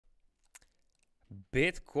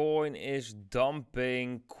Bitcoin is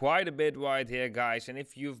dumping quite a bit right here, guys. And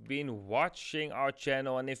if you've been watching our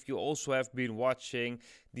channel and if you also have been watching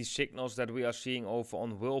the signals that we are seeing over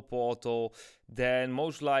on Whale Portal, then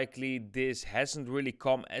most likely this hasn't really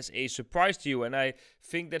come as a surprise to you. And I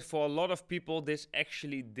think that for a lot of people, this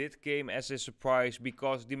actually did come as a surprise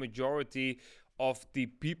because the majority of the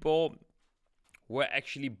people were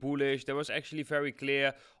actually bullish. That was actually very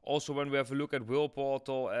clear. Also, when we have a look at Whale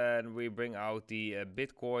Portal and we bring out the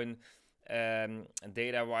Bitcoin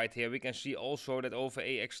data right here, we can see also that over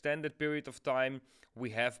a extended period of time, we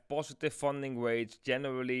have positive funding rates.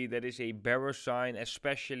 Generally, that is a bearish sign,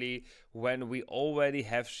 especially when we already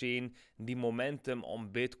have seen the momentum on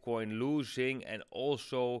Bitcoin losing and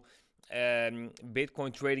also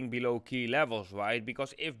Bitcoin trading below key levels, right?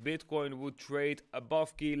 Because if Bitcoin would trade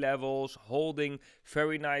above key levels, holding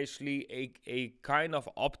very nicely a kind of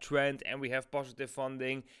uptrend, and we have positive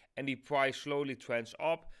funding and the price slowly trends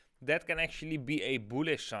up, that can actually be a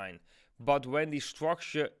bullish sign. But when the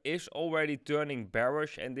structure is already turning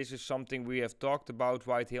bearish, and this is something we have talked about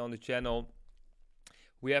right here on the channel,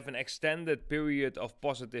 we have an extended period of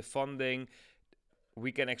positive funding,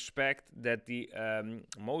 we can expect that the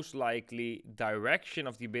most likely direction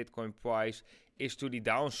of the Bitcoin price is to the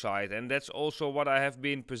downside. And that's also what I have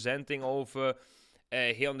been presenting over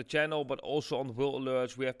here on the channel, but also on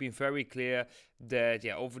WhaleAlerts. We have been very clear that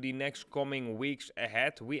over the next coming weeks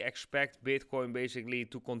ahead, we expect Bitcoin basically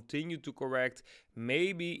to continue to correct,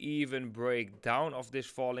 maybe even break down of this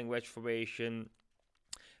falling wedge formation.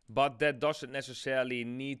 But that doesn't necessarily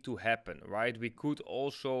need to happen, right? We could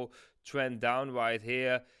also trend down right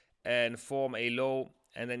here and form a low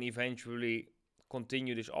and then eventually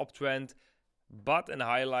continue this uptrend. But a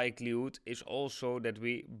high likelihood is also that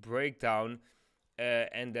we break down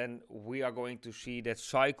and then we are going to see that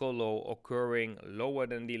cycle low occurring lower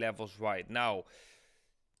than the levels right now.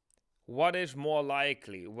 What is more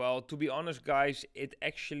likely? Well, to be honest, guys, it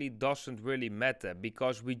actually doesn't really matter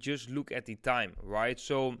because we just look at the time, right?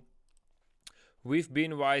 So we've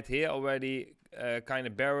been right here already kind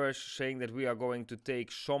of bearish, saying that we are going to take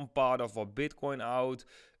some part of our Bitcoin out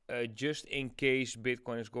just in case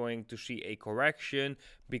Bitcoin is going to see a correction,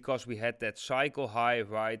 because we had that cycle high,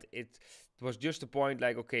 right? It was just a point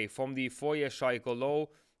like, okay, from the 4-year cycle low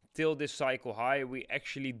till this cycle high, we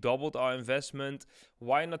actually doubled our investment.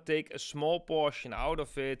 Why not take a small portion out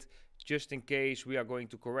of it just in case we are going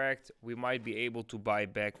to correct? We might be able to buy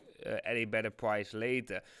back at a better price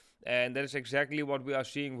later. And that is exactly what we are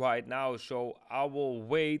seeing right now. So I will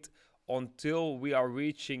wait until we are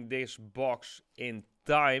reaching this box in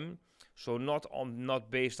time. So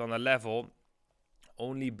not based on a level,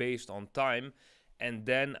 only based on time. And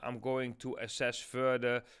then I'm going to assess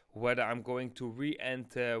further whether I'm going to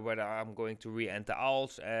re-enter, whether I'm going to re-enter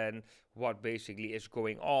alts, and what basically is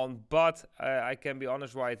going on. But I can be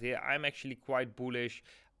honest right here, I'm actually quite bullish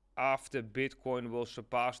after Bitcoin will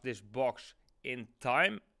surpass this box in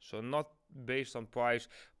time. So not based on price,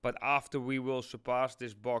 but after we will surpass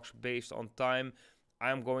this box based on time,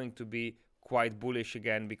 I'm going to be quite bullish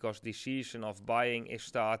again, because the season of buying is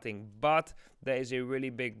starting. But there is a really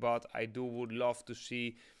big but. I would love to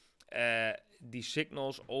see the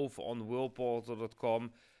signals over on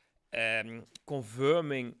whaleportal.com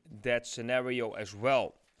confirming that scenario as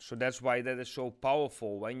well. So that's why that is so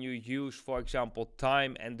powerful. When you use, for example,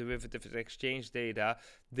 time and derivatives exchange data,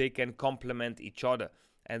 they can complement each other.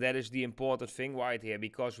 And that is the important thing right here,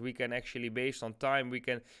 because we can actually, based on time,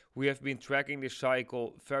 we have been tracking this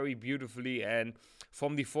cycle very beautifully. And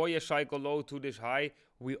from the 4-year cycle low to this high,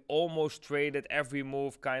 we almost traded every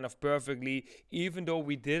move kind of perfectly, even though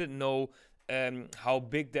we didn't know how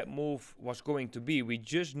big that move was going to be. We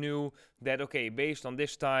just knew that, okay, based on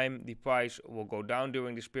this time, the price will go down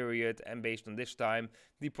during this period, and based on this time,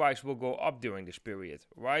 the price will go up during this period,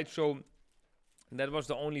 right? So that was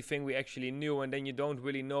the only thing we actually knew. And then you don't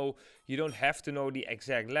really know, you don't have to know the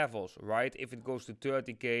exact levels, right? If it goes to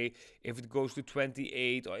 30k, if it goes to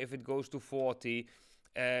 28, or if it goes to 40,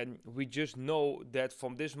 and we just know that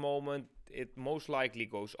from this moment it most likely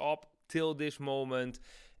goes up till this moment.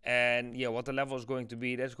 And what the level is going to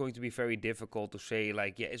be, that's going to be very difficult to say,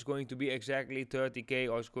 like, it's going to be exactly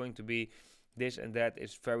 30k or it's going to be this and that.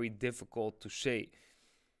 Is very difficult to say.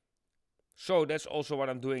 So that's also what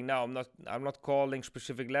I'm doing now. I'm not calling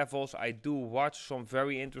specific levels. I do watch some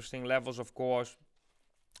very interesting levels, of course,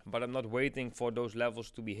 but I'm not waiting for those levels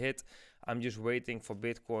to be hit. I'm just waiting for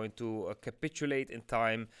Bitcoin to capitulate in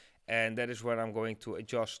time. And that is when I'm going to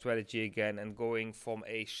adjust strategy again, and going from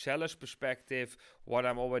a seller's perspective, what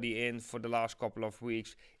I'm already in for the last couple of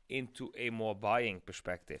weeks into a more buying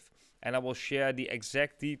perspective. And I will share the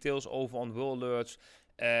exact details over on WhaleAlerts,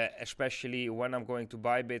 especially when I'm going to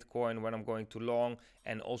buy Bitcoin, when I'm going to long,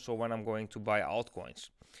 and also when I'm going to buy altcoins.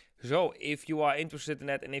 So if you are interested in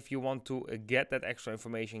that and if you want to get that extra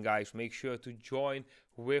information, guys, make sure to join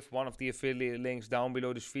with one of the affiliate links down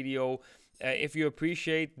below this video. If you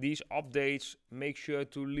appreciate these updates, make sure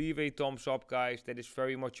to leave a thumbs up, guys. That is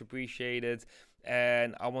very much appreciated.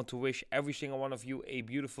 And I want to wish every single one of you a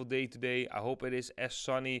beautiful day today. I hope it is as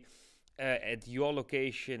sunny at your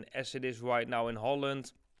location as it is right now in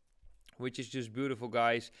Holland, which is just beautiful,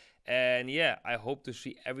 guys. And yeah, I hope to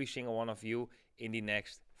see every single one of you in the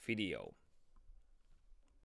next video.